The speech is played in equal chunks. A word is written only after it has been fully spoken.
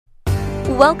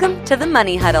Welcome to the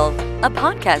Money Huddle, a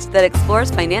podcast that explores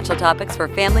financial topics for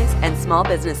families and small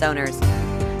business owners.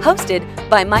 Hosted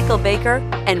by Michael Baker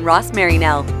and Ross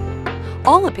Marinell.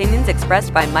 All opinions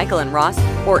expressed by Michael and Ross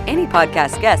or any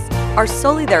podcast guests are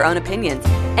solely their own opinions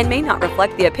and may not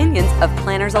reflect the opinions of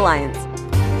Planners Alliance.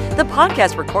 The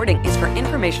podcast recording is for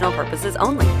informational purposes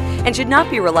only and should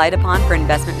not be relied upon for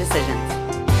investment decisions.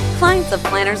 Clients of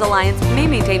Planners Alliance may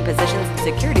maintain positions in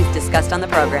securities discussed on the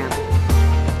program.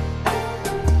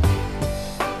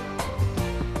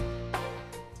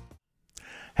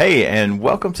 Hey, and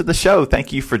welcome to the show.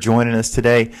 Thank you for joining us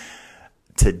today.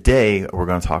 Today, we're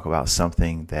going to talk about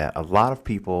something that a lot of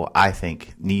people, I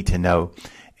think, need to know.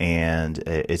 And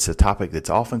it's a topic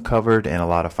that's often covered in a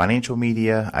lot of financial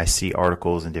media. I see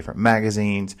articles in different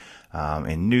magazines,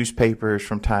 in newspapers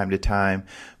from time to time.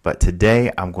 But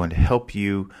today, I'm going to help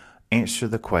you answer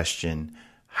the question,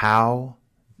 how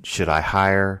should I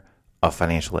hire a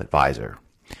financial advisor?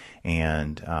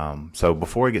 And so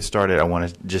before we get started, I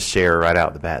want to just share right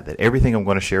out the bat that everything I'm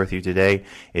going to share with you today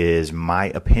is my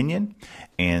opinion.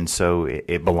 And so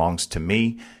it belongs to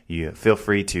me. You feel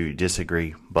free to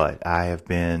disagree, but I have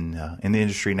been in the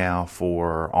industry now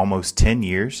for almost 10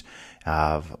 years.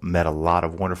 I've met a lot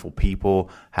of wonderful people,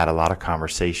 had a lot of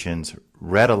conversations,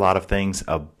 read a lot of things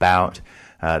about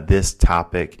this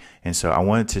topic. And so I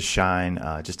wanted to shine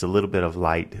just a little bit of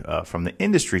light from the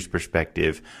industry's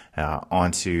perspective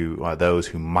onto those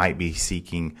who might be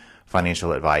seeking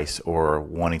financial advice or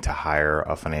wanting to hire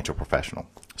a financial professional.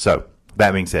 So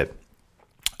that being said,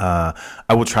 I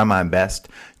will try my best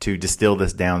to distill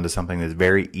this down to something that's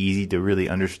very easy to really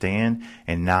understand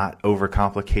and not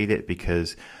overcomplicate it,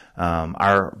 because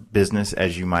our business,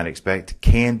 as you might expect,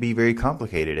 can be very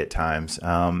complicated at times.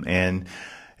 And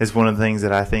it's one of the things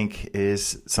that I think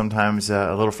is sometimes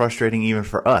a little frustrating even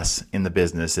for us in the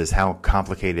business, is how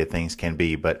complicated things can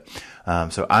be. But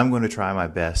so I'm going to try my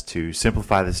best to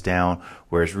simplify this down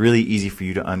where it's really easy for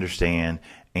you to understand,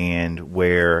 and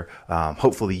where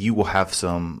hopefully you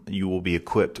will be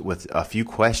equipped with a few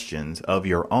questions of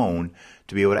your own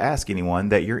to be able to ask anyone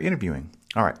that you're interviewing.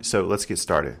 All right, so let's get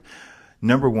started.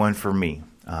 Number one for me,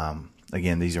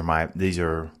 again, these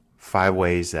are 5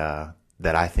 ways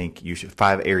that I think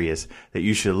 5 areas that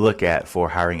you should look at for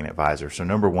hiring an advisor. So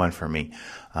number one for me,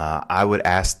 I would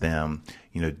ask them,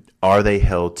 are they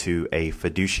held to a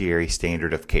fiduciary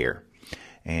standard of care?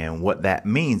 And what that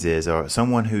means is,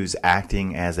 someone who's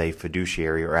acting as a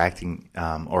fiduciary or acting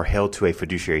or held to a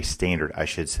fiduciary standard, I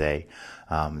should say,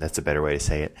 that's a better way to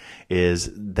say it, is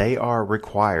they are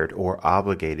required or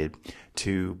obligated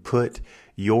to put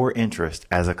your interest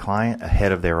as a client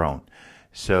ahead of their own.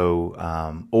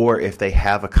 So, or if they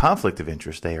have a conflict of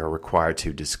interest, they are required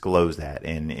to disclose that.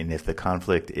 And if the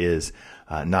conflict is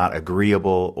not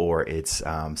agreeable or it's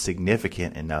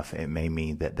significant enough, it may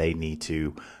mean that they need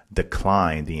to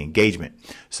decline the engagement.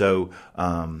 So,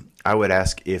 I would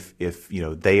ask if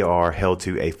they are held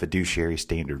to a fiduciary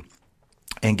standard,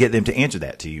 and get them to answer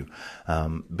that to you.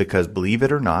 Because believe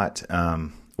it or not,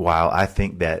 while I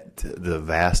think that the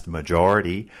vast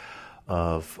majority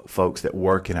of folks that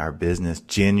work in our business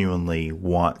genuinely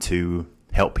want to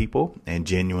help people and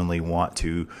genuinely want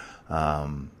to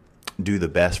do the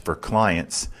best for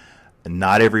clients,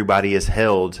 not everybody is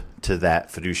held to that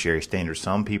fiduciary standard.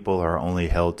 Some people are only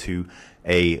held to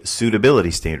a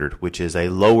suitability standard, which is a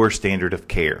lower standard of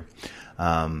care.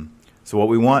 So what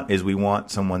we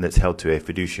want someone that's held to a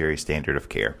fiduciary standard of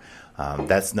care.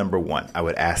 That's number one. I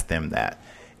would ask them that.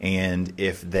 And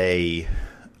if they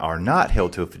are not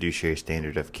held to a fiduciary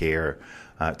standard of care,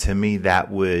 to me that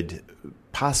would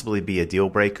possibly be a deal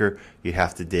breaker. You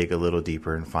have to dig a little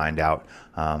deeper and find out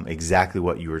exactly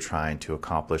what you were trying to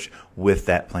accomplish with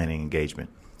that planning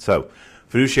engagement. So,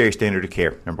 fiduciary standard of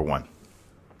care, number one.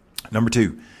 Number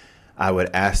two, I would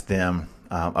ask them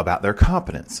about their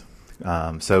competence.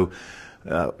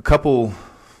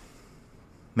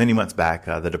 Many months back,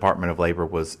 the Department of Labor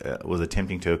was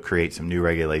attempting to create some new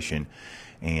regulation.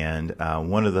 And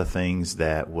one of the things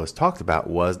that was talked about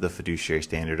was the fiduciary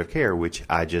standard of care, which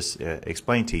I just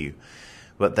explained to you.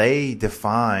 But they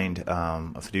defined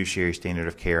a fiduciary standard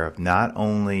of care of not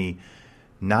only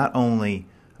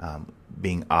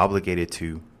being obligated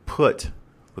to put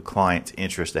the client's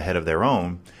interest ahead of their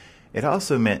own, it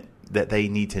also meant that they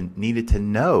needed to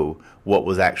know what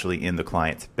was actually in the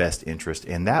client's best interest.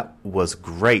 And that was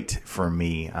great for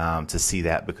me to see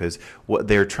that, because what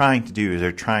they're trying to do is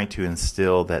they're trying to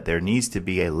instill that there needs to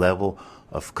be a level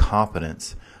of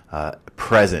competence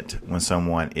present when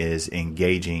someone is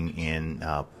engaging in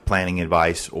planning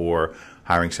advice or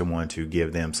hiring someone to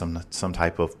give them some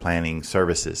type of planning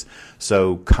services.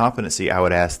 So competency, I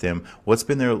would ask them, what's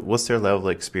their level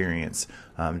of experience?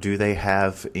 Do they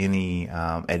have any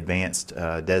advanced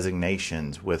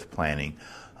designations with planning?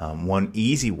 One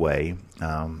easy way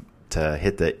to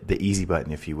hit the easy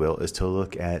button, if you will, is to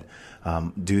look at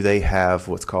do they have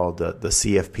what's called the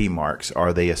CFP marks?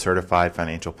 Are they a certified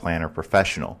financial planner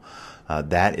professional?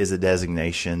 That is a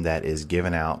designation that is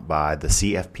given out by the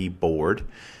CFP board.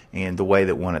 And the way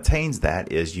that one attains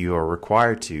that is you are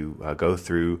required to go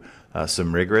through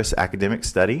some rigorous academic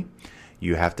study.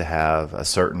 You have to have a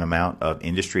certain amount of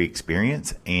industry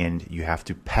experience, and you have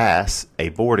to pass a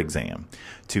board exam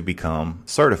to become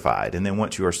certified. And then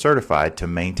once you are certified, to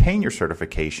maintain your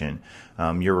certification,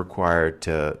 you're required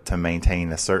to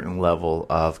maintain a certain level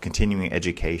of continuing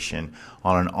education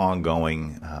on an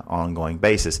ongoing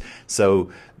basis.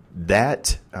 So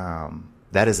that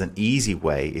is an easy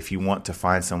way if you want to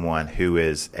find someone who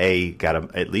is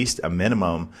got at least a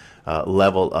minimum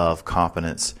level of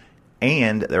competence,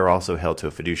 and they're also held to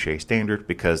a fiduciary standard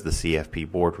because the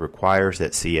CFP board requires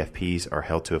that CFPs are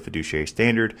held to a fiduciary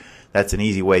standard. That's an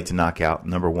easy way to knock out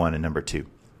number 1 and number 2.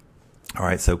 All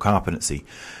right, so competency.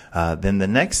 Then the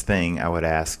next thing I would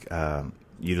ask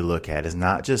you to look at is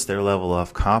not just their level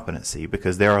of competency,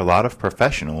 because there are a lot of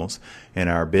professionals in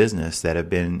our business that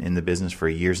have been in the business for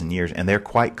years and years, and they're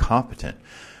quite competent.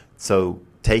 So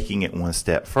taking it one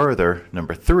step further,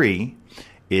 number 3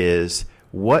 is,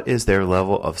 what is their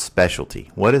level of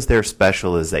specialty? What is their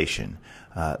specialization?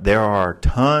 There are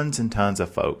tons and tons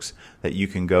of folks that you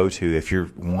can go to if you're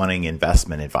wanting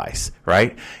investment advice,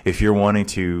 right? If you're wanting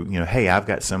to, hey, I've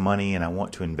got some money and I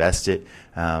want to invest it.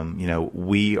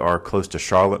 We are close to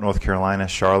Charlotte, North Carolina.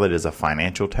 Charlotte is a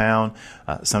financial town.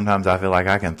 Sometimes I feel like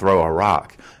I can throw a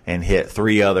rock and hit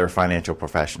 3 other financial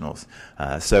professionals.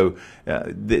 So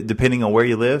depending on where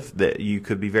you live, that you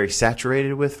could be very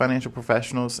saturated with financial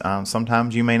professionals.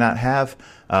 Sometimes you may not have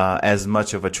as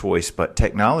much of a choice, but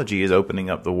technology is opening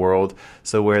up the world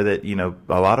so where that,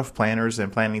 a lot of planners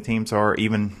and planning teams are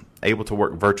even able to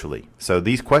work virtually. So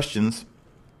these questions,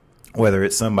 whether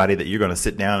it's somebody that you're going to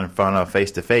sit down in front of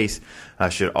face-to-face,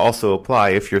 should also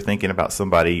apply if you're thinking about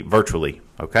somebody virtually,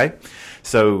 okay?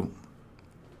 So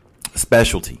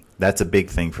specialty, that's a big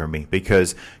thing for me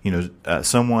because,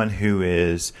 someone who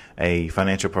is a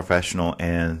financial professional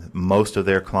and most of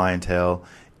their clientele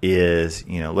is,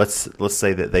 let's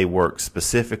say that they work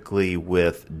specifically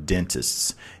with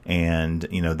dentists and,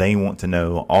 they want to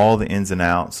know all the ins and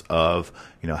outs of,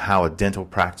 how a dental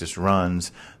practice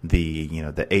runs, the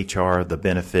HR, the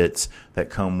benefits that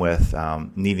come with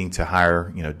needing to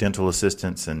hire, dental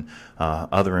assistants and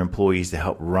other employees to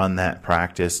help run that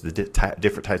practice, the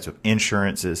different types of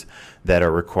insurances that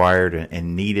are required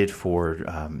and needed for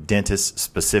dentists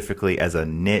specifically as a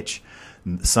niche.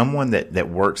 Someone that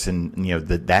works in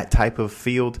that type of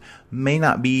field may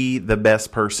not be the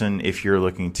best person if you're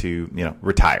looking to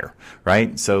retire,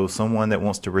 right? So someone that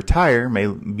wants to retire may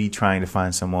be trying to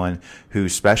find someone who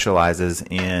specializes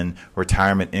in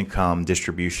retirement income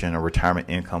distribution or retirement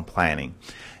income planning.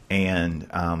 And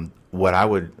what I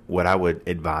would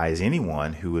advise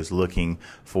anyone who is looking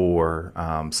for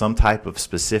some type of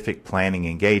specific planning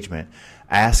engagement,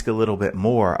 ask a little bit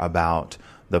more about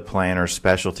the planner's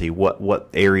specialty, what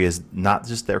areas not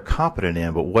just they're competent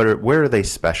in, but where do they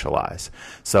specialize?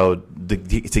 So to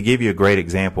give you a great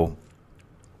example,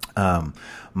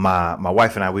 my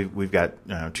wife and I, we've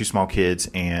got 2 small kids,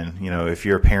 and if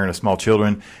you're a parent of small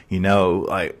children,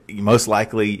 most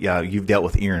likely you've dealt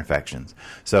with ear infections.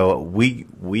 So we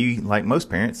like most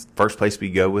parents, first place we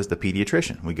go is the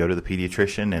pediatrician. We go to the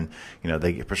pediatrician, and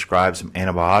they get prescribed some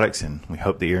antibiotics, and we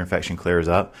hope the ear infection clears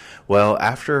up. Well,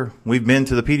 after we've been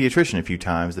to the pediatrician a few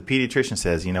times, the pediatrician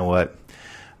says, you know what?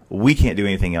 We can't do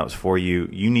anything else for you.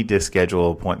 You need to schedule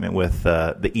an appointment with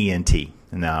the ENT.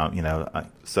 Now,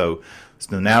 so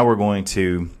now we're going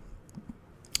to,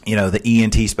 the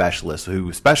ENT specialist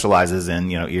who specializes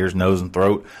in, ears, nose, and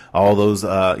throat, all those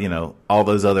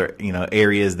other,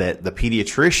 areas that the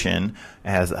pediatrician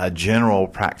as a general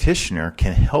practitioner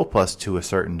can help us to a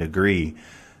certain degree.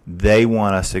 They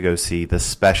want us to go see the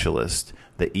specialist,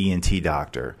 the ENT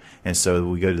doctor. And so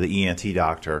we go to the ENT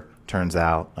doctor Turns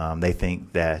out they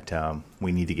think that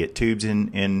we need to get tubes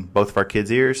in both of our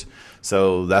kids' ears.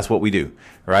 So that's what we do,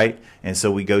 right? And so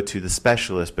we go to the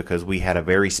specialist because we had a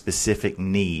very specific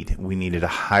need. We needed a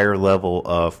higher level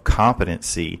of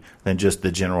competency than just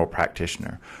the general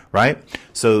practitioner, right?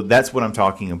 So that's what I'm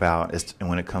talking about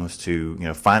when it comes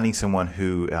to finding someone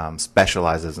who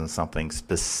specializes in something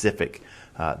specific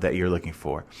that you're looking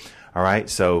for. All right,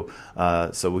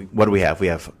 what do we have? We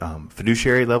have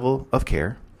fiduciary level of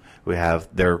care. We have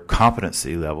their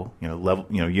competency level,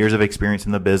 years of experience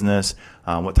in the business,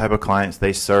 what type of clients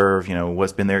they serve,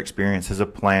 what's been their experience as a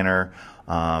planner.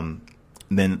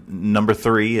 Then number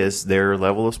 3 is their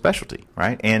level of specialty,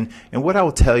 right? And what I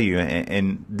will tell you,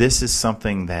 and this is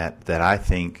something that I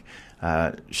think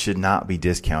should not be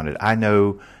discounted. I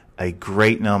know a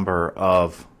great number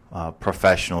of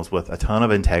professionals with a ton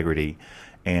of integrity,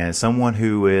 and someone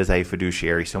who is a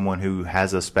fiduciary, someone who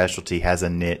has a specialty, has a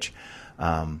niche.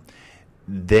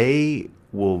 They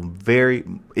will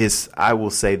I will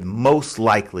say most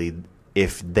likely,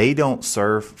 if they don't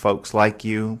serve folks like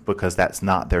you because that's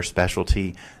not their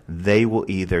specialty, they will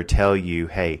either tell you,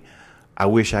 hey, I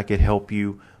wish I could help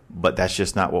you, but that's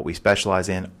just not what we specialize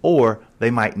in, or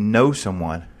they might know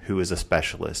someone who is a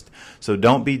specialist. So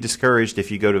don't be discouraged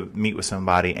if you go to meet with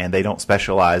somebody and they don't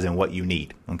specialize in what you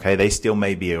need. Okay, they still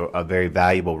may be a very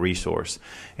valuable resource.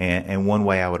 And one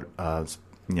way I would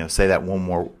say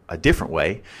that a different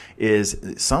way is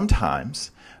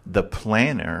sometimes the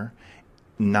planner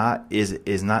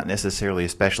is not necessarily a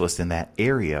specialist in that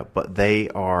area, but they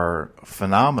are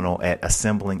phenomenal at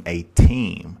assembling a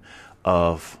team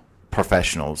of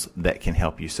professionals that can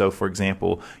help you. So for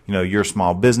example, you're a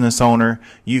small business owner,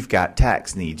 you've got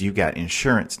tax needs, you've got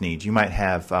insurance needs, you might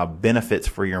have benefits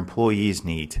for your employees'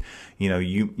 needs.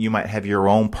 You might have your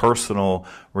own personal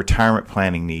retirement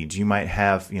planning needs. You might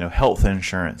have, health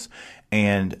insurance,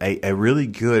 and a really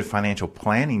good financial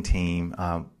planning team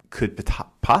could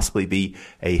possibly be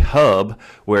a hub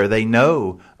where they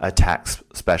know a tax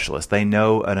specialist, they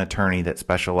know an attorney that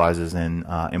specializes in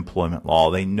employment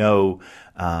law, they know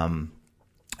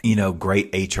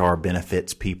great HR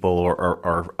benefits people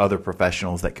or other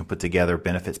professionals that can put together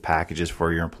benefits packages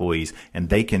for your employees, and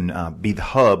they can be the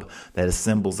hub that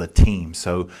assembles a team.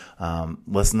 So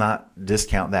let's not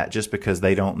discount that just because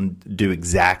they don't do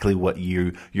exactly what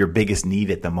your biggest need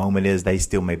at the moment is. They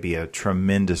still may be a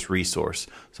tremendous resource.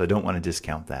 So I don't want to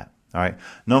discount that. All right.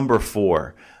 Number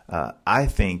 4. I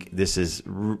think this is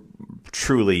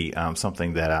truly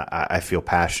something that I feel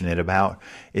passionate about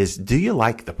is, do you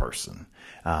like the person?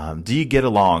 Do you get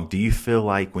along? Do you feel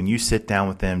like when you sit down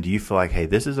with them, do you feel like, hey,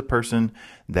 this is a person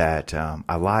that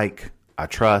I like, I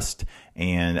trust,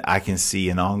 and I can see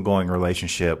an ongoing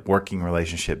relationship, working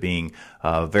relationship being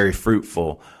very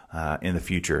fruitful in the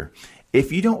future?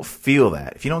 If you don't feel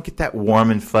that, if you don't get that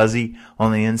warm and fuzzy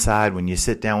on the inside when you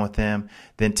sit down with them,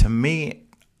 then to me,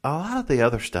 a lot of the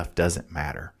other stuff doesn't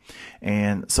matter.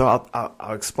 And so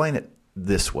I'll explain it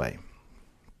this way.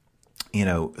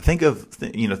 Think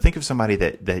of somebody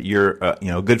that you're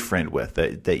a good friend with,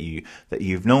 that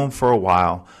you've known for a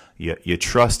while. You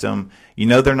trust them.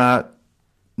 They're not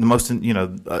the most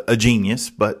a genius,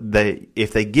 but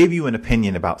if they give you an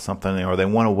opinion about something, or they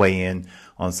want to weigh in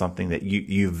on something, that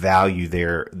you value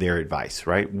their advice,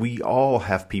 right? We all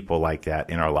have people like that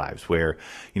in our lives where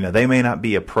they may not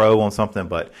be a pro on something,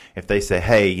 but if they say,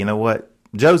 hey, you know what,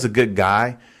 Joe's a good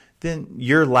guy, then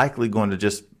you're likely going to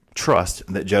just trust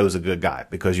that Joe's a good guy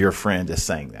because your friend is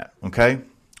saying that. Okay,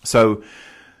 so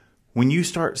when you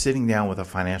start sitting down with a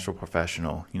financial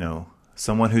professional,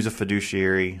 someone who's a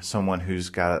fiduciary, someone who's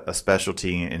got a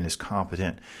specialty and is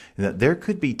competent, that there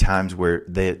could be times where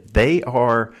they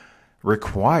are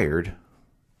required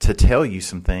to tell you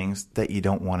some things that you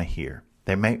don't want to hear.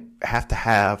 They may have to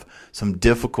have some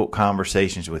difficult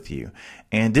conversations with you,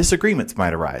 and disagreements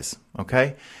might arise.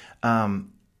 Okay,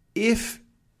 if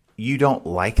you don't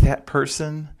like that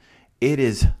person, it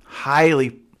is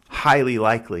highly, highly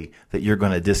likely that you're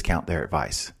going to discount their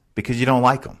advice because you don't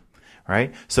like them.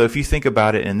 Right? So if you think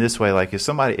about it in this way, like if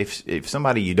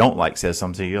somebody you don't like says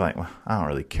something, you're like, well, I don't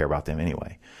really care about them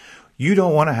anyway. You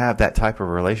don't want to have that type of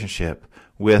relationship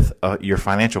with your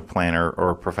financial planner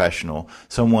or professional,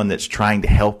 someone that's trying to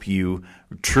help you,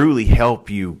 truly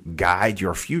help you guide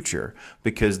your future,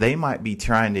 because they might be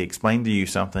trying to explain to you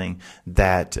something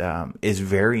that is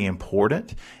very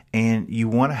important. And you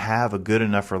want to have a good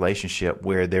enough relationship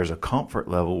where there's a comfort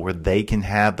level where they can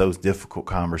have those difficult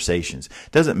conversations.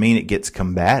 Doesn't mean it gets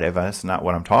combative. That's not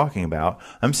what I'm talking about.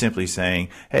 I'm simply saying,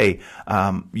 hey,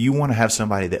 you want to have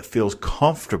somebody that feels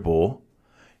comfortable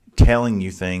telling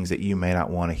you things that you may not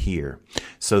want to hear,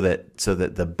 so that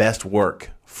the best work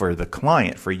for the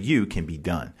client, for you, can be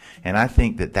done. And I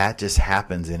think that just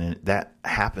happens in an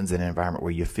environment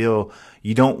where you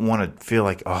don't want to feel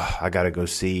like, oh, I got to go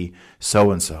see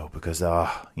so-and-so because,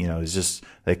 it's just,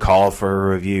 they called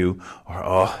for a review,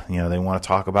 or, they want to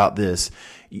talk about this.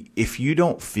 If you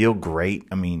don't feel great,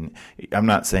 I'm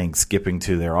not saying skipping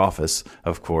to their office,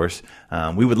 of course.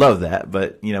 We would love that,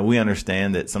 but, we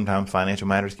understand that sometimes financial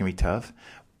matters can be tough.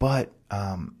 But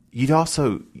you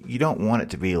don't want it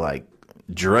to be like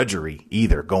drudgery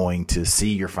either, going to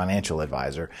see your financial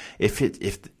advisor. If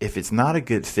it's not a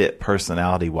good fit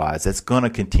personality wise, that's going to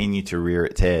continue to rear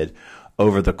its head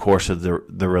over the course of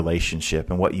the relationship.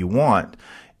 And what you want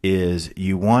is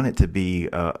you want it to be,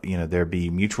 there be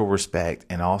mutual respect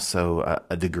and also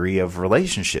a degree of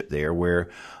relationship there where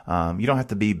you don't have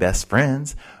to be best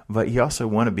friends, but you also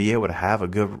want to be able to have a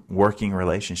good working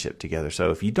relationship together.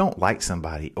 So if you don't like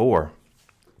somebody, or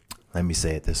let me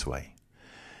say it this way,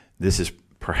 this is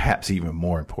perhaps even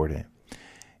more important.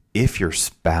 If your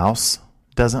spouse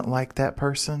doesn't like that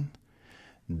person,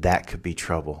 that could be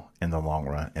trouble in the long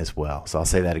run as well. So I'll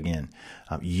say that again.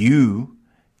 You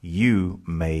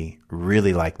may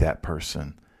really like that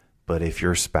person, but if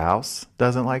your spouse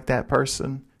doesn't like that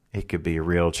person, it could be a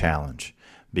real challenge,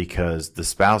 because the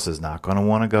spouse is not going to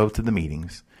want to go to the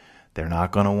meetings. They're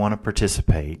not going to want to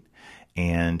participate,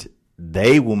 and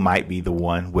they might be the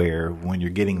one where when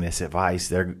you're getting this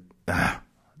advice,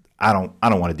 I don't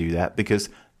want to do that because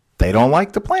they don't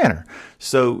like the planner.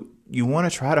 So you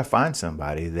want to try to find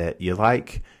somebody that you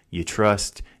like, you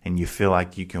trust, and you feel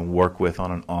like you can work with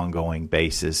on an ongoing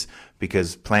basis,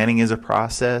 because planning is a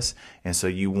process. And so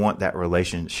you want that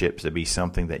relationship to be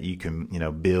something that you can,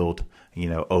 build,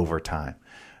 over time.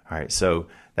 All right. So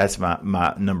that's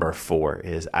my number 4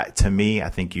 is, to me, I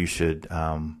think you should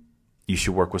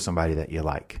work with somebody that you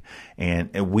like.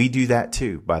 And we do that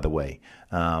too, by the way.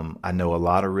 I know a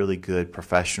lot of really good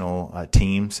professional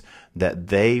teams that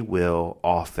they will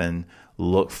often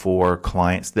look for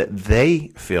clients that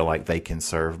they feel like they can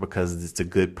serve because it's a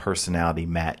good personality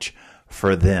match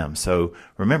for them. So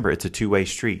remember, it's a two-way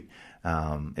street.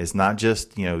 It's not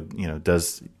just,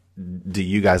 do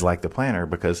you guys like the planner?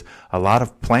 Because a lot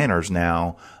of planners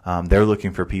now, they're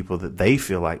looking for people that they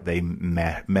feel like they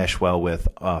mesh well with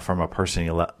from a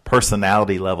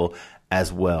personality level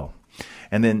as well.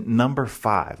 And then number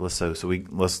 5, let's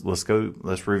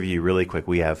review really quick.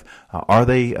 We have, are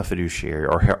they a fiduciary,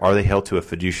 or are they held to a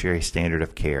fiduciary standard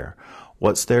of care?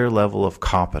 What's their level of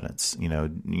competence?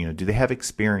 Do they have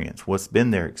experience? What's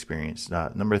been their experience?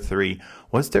 Number 3,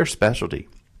 what's their specialty?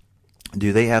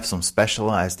 Do they have some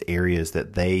specialized areas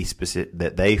that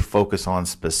they focus on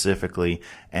specifically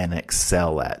and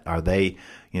excel at? Are they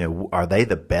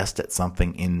the best at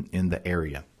something in the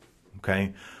area?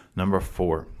 Okay. Number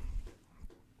 4.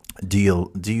 Do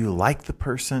you like the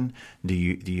person? Do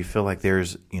you feel like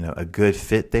there's a good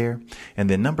fit there? And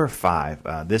then number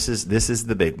 5, this is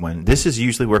the big one. This is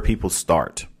usually where people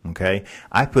start. Okay,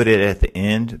 I put it at the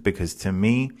end because to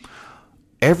me,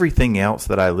 everything else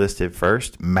that I listed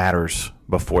first matters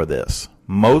before this.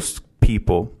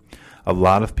 A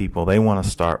lot of people, they want to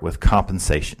start with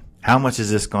compensation. How much is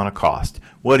this going to cost?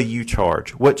 What do you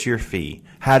charge? What's your fee?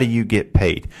 How do you get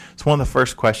paid? It's one of the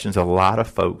first questions a lot of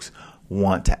folks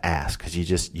want to ask, because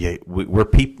we're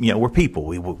people.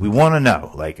 We want to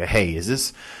know, like, hey, is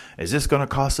this going to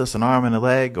cost us an arm and a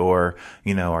leg, or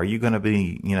are you going to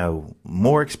be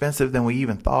more expensive than we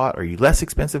even thought? Are you less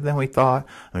expensive than we thought?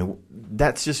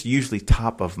 That's just usually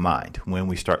top of mind when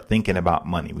we start thinking about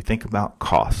money. We think about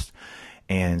cost,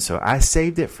 and so I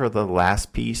saved it for the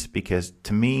last piece because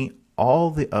to me,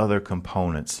 all the other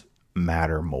components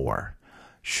matter more.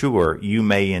 Sure, you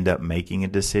may end up making a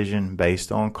decision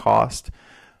based on cost,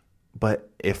 but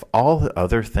if all the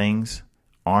other things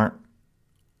aren't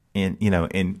in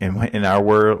our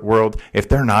world, if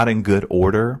they're not in good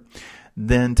order,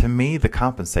 then to me the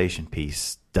compensation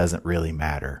piece doesn't really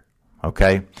matter.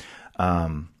 Okay,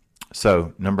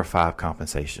 so number 5,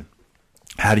 compensation.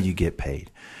 How do you get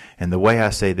paid? And the way I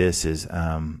say this is,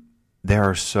 there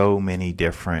are so many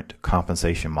different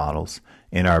compensation models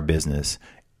in our business.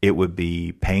 It would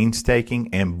be painstaking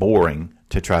and boring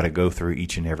to try to go through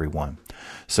each and every one.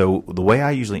 So the way I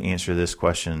usually answer this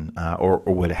question, or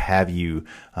would have you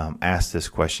ask this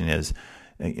question is,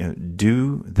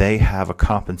 do they have a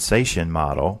compensation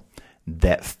model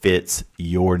that fits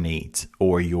your needs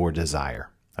or your desire?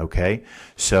 Okay,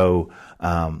 so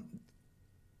the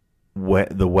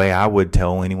way I would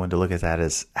tell anyone to look at that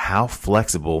is, how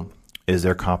flexible is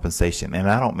their compensation? And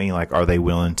I don't mean like, are they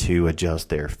willing to adjust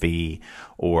their fee,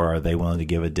 or are they willing to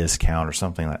give a discount or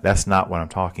something like that? That's not what I'm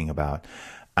talking about.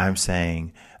 I'm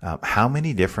saying how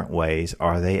many different ways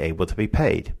are they able to be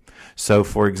paid? So,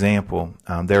 for example,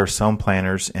 there are some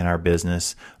planners in our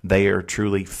business, they are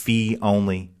truly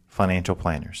fee-only financial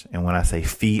planners. And when I say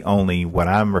fee-only, what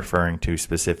I'm referring to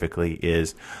specifically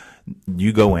is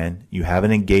you go in, you have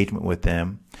an engagement with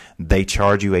them, they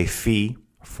charge you a fee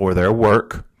for their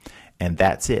work, and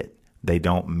that's it. They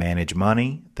don't manage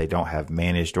money. They don't have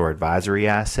managed or advisory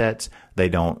assets. They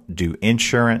don't do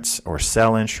insurance or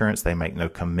sell insurance. They make no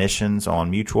commissions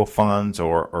on mutual funds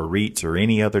or REITs or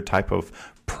any other type of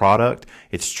product.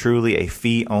 It's truly a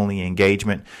fee-only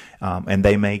engagement, and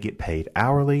they may get paid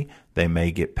hourly. They may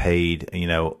get paid,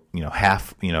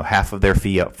 half of their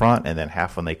fee up front, and then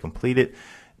half when they complete it.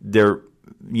 They're,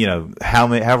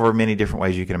 however many different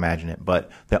ways you can imagine it.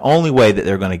 But the only way that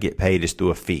they're going to get paid is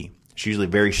through a fee. It's usually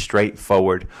very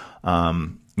straightforward,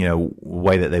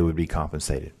 way that they would be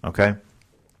compensated. Okay.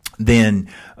 Then,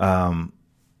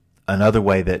 another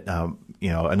way that,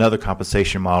 another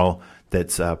compensation model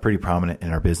that's pretty prominent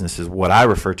in our business is what I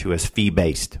refer to as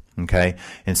fee-based. Okay.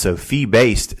 And so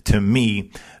fee-based to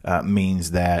me,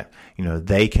 means that,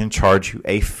 they can charge you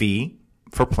a fee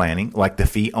for planning like the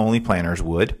fee-only planners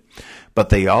would, but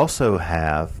they also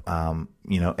have,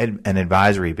 an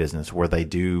advisory business where they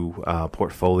do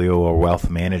portfolio or wealth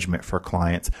management for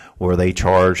clients, where they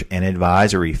charge an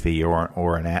advisory fee or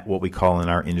what we call in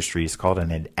our industry is called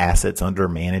an assets under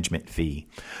management fee.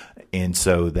 And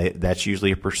so that's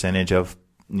usually a percentage of,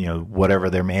 whatever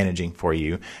they're managing for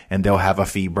you. And they'll have a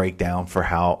fee breakdown for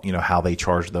how they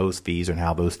charge those fees and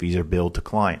how those fees are billed to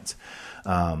clients.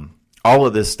 All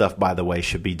of this stuff, by the way,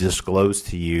 should be disclosed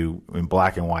to you in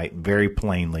black and white very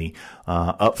plainly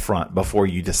up front before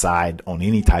you decide on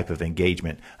any type of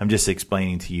engagement. I'm just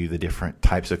explaining to you the different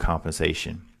types of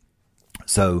compensation.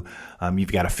 So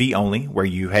you've got a fee only where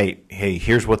hey,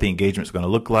 here's what the engagement's going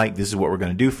to look like. This is what we're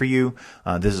going to do for you.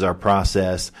 This is our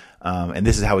process. And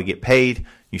this is how we get paid.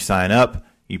 You sign up,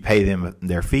 you pay them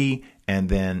their fee, and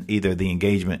then either the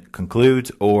engagement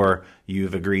concludes or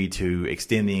you've agreed to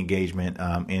extend the engagement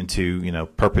into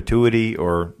perpetuity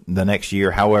or the next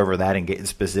year, however that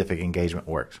specific engagement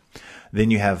works. Then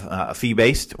you have a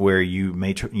fee-based where you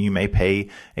may pay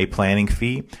a planning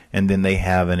fee, and then they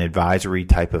have an advisory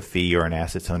type of fee or an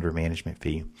assets under management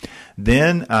fee.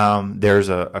 Then there's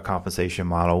a compensation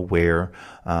model where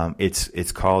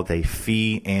it's called a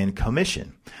fee and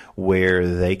commission, where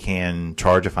they can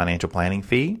charge a financial planning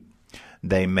fee.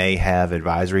 They may have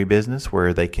advisory business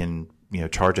where they can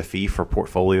charge a fee for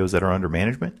portfolios that are under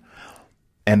management.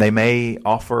 And they may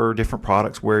offer different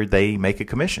products where they make a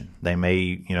commission. They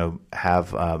may,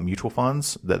 have mutual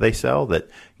funds that they sell that,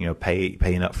 pay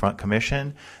an upfront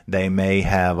commission. They may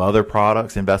have other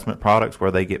products, investment products,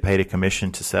 where they get paid a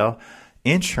commission to sell.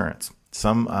 Insurance.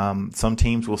 Some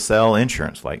teams will sell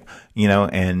insurance,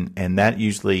 and that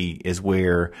usually is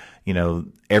where,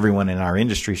 everyone in our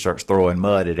industry starts throwing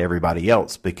mud at everybody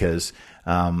else because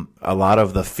a lot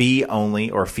of the fee only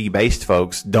or fee based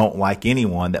folks don't like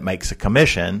anyone that makes a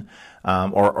commission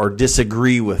or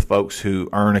disagree with folks who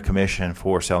earn a commission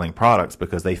for selling products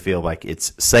because they feel like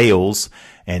it's sales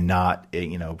and not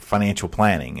financial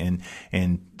planning.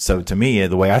 And so to me,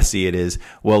 the way I see it is,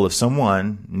 well, if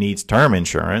someone needs term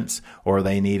insurance or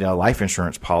they need a life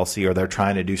insurance policy or they're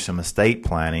trying to do some estate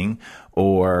planning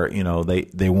or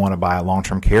they want to buy a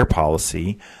long-term care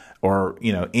policy or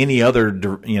any other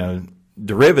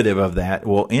derivative of that,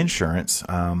 well, insurance,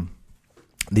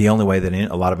 the only way that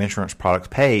a lot of insurance products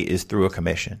pay is through a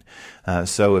commission.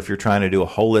 So if you're trying to do a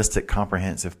holistic,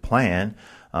 comprehensive plan,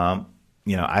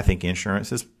 I think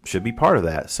insurance should be part of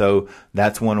that. So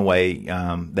that's one way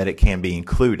that it can be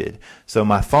included. So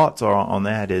my thoughts on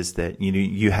that is that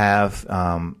you have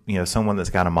someone that's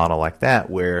got a model like that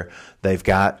where they've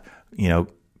got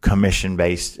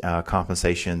commission-based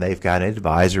compensation, they've got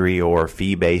advisory or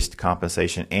fee-based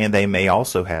compensation, and they may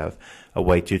also have a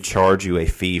way to charge you a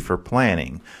fee for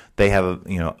planning. They have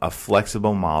a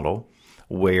flexible model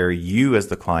where you as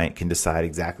the client can decide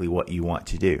exactly what you want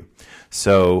to do.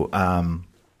 So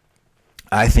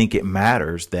I think it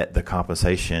matters that the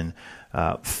compensation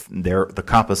the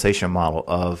compensation model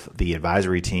of the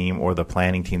advisory team or the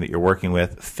planning team that you're working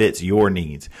with fits your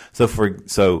needs.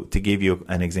 So to give you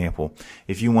an example,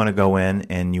 if you want to go in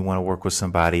and you want to work with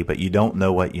somebody, but you don't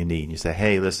know what you need, you say,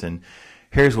 hey, listen,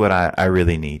 here's what I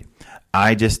really need.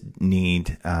 I just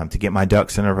need to get my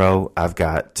ducks in a row. I've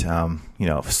got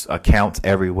accounts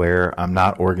everywhere. I'm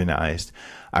not organized.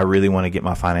 I really want to get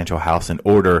my financial house in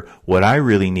order. What I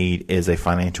really need is a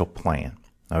financial plan.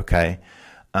 Okay.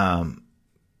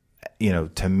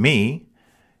 To me,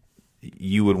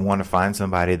 you would want to find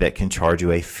somebody that can charge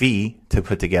you a fee to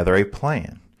put together a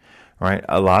plan, right?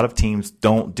 A lot of teams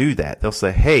don't do that. They'll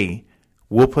say, hey,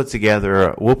 we'll put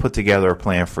together a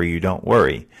plan for you. Don't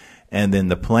worry. And then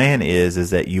the plan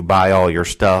is that you buy all your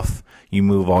stuff, you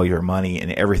move all your money,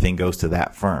 and everything goes to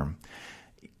that firm.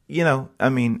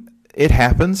 It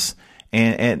happens,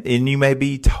 and you may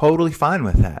be totally fine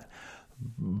with that.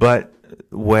 But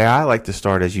where I like to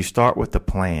start is you start with the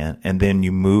plan, and then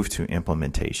you move to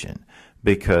implementation,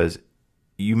 because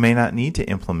you may not need to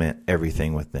implement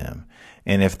everything with them.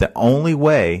 And if the only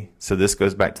way, so this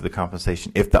goes back to the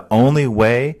compensation, if the only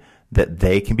way that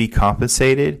they can be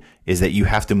compensated is that you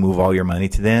have to move all your money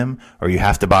to them, or you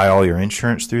have to buy all your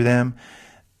insurance through them,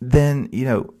 then,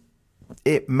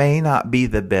 it may not be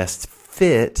the best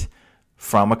fit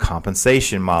from a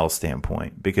compensation model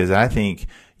standpoint, because I think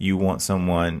you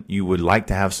would like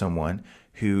to have someone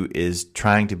who is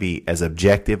trying to be as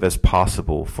objective as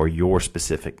possible for your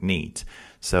specific needs.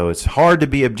 So it's hard to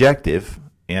be objective,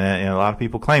 and a lot of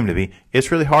people claim to be.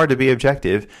 It's really hard to be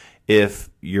objective if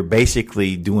you're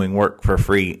basically doing work for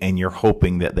free and you're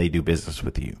hoping that they do business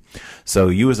with you. So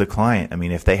you as a client,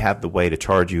 if they have the way to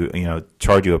charge you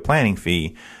a planning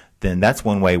fee, then that's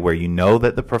one way where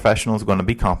that the professional is going to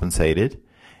be compensated,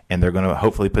 and they're going to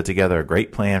hopefully put together a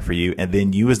great plan for you. And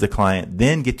then you as the client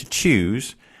then get to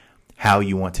choose how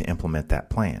you want to implement that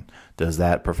plan. Does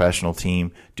that professional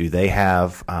team, do they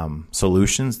have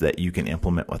solutions that you can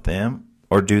implement with them?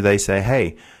 Or do they say,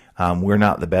 hey, we're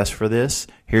not the best for this,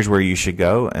 here's where you should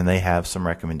go, and they have some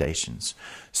recommendations.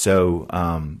 So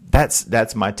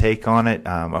that's my take on it.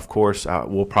 Of course,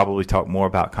 we'll probably talk more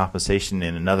about compensation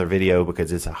in another video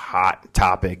because it's a hot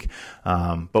topic.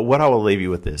 But what I will leave you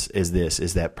with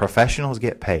is that professionals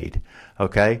get paid.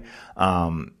 Okay.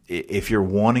 If you're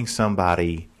wanting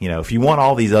somebody, if you want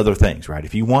all these other things, right?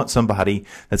 If you want somebody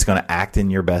that's going to act in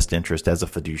your best interest as a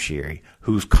fiduciary,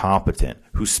 who's competent,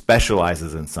 who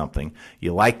specializes in something,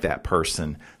 you like that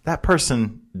person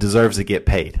deserves to get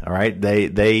paid. All right.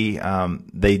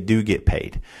 They do get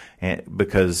paid, and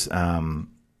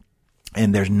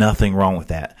there's nothing wrong with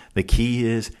that. The key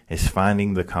is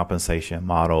finding the compensation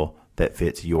model that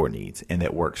fits your needs and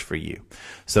that works for you.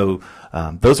 So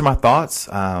those are my thoughts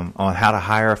on how to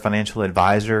hire a financial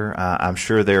advisor. I'm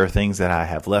sure there are things that I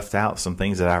have left out, some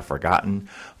things that I've forgotten.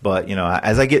 But,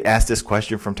 as I get asked this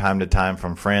question from time to time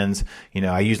from friends,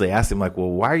 I usually ask them like, well,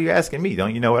 why are you asking me?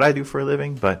 Don't you know what I do for a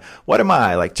living? But what am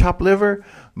I, like chopped liver?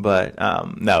 But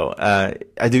no,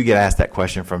 I do get asked that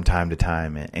question from time to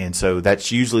time. And so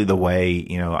that's usually the way,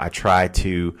 I try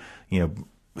to,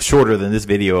 shorter than this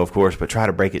video, of course, but try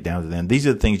to break it down to them. These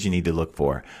are the things you need to look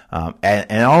for.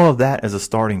 And all of that as a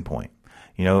starting point.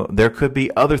 There could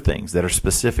be other things that are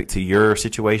specific to your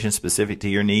situation, specific to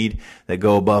your need, that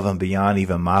go above and beyond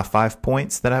even my 5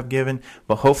 points that I've given.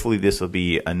 But hopefully this will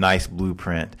be a nice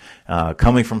blueprint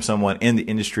coming from someone in the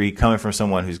industry, coming from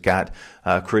someone who's got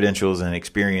credentials and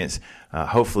experience.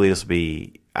 Hopefully this will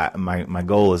be, my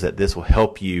goal is that this will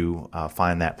help you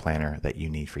find that planner that you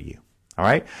need for you. All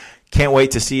right. Can't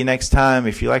wait to see you next time.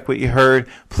 If you like what you heard,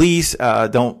 please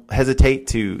don't hesitate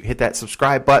to hit that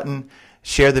subscribe button,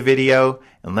 share the video,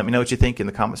 and let me know what you think in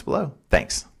the comments below.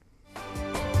 Thanks.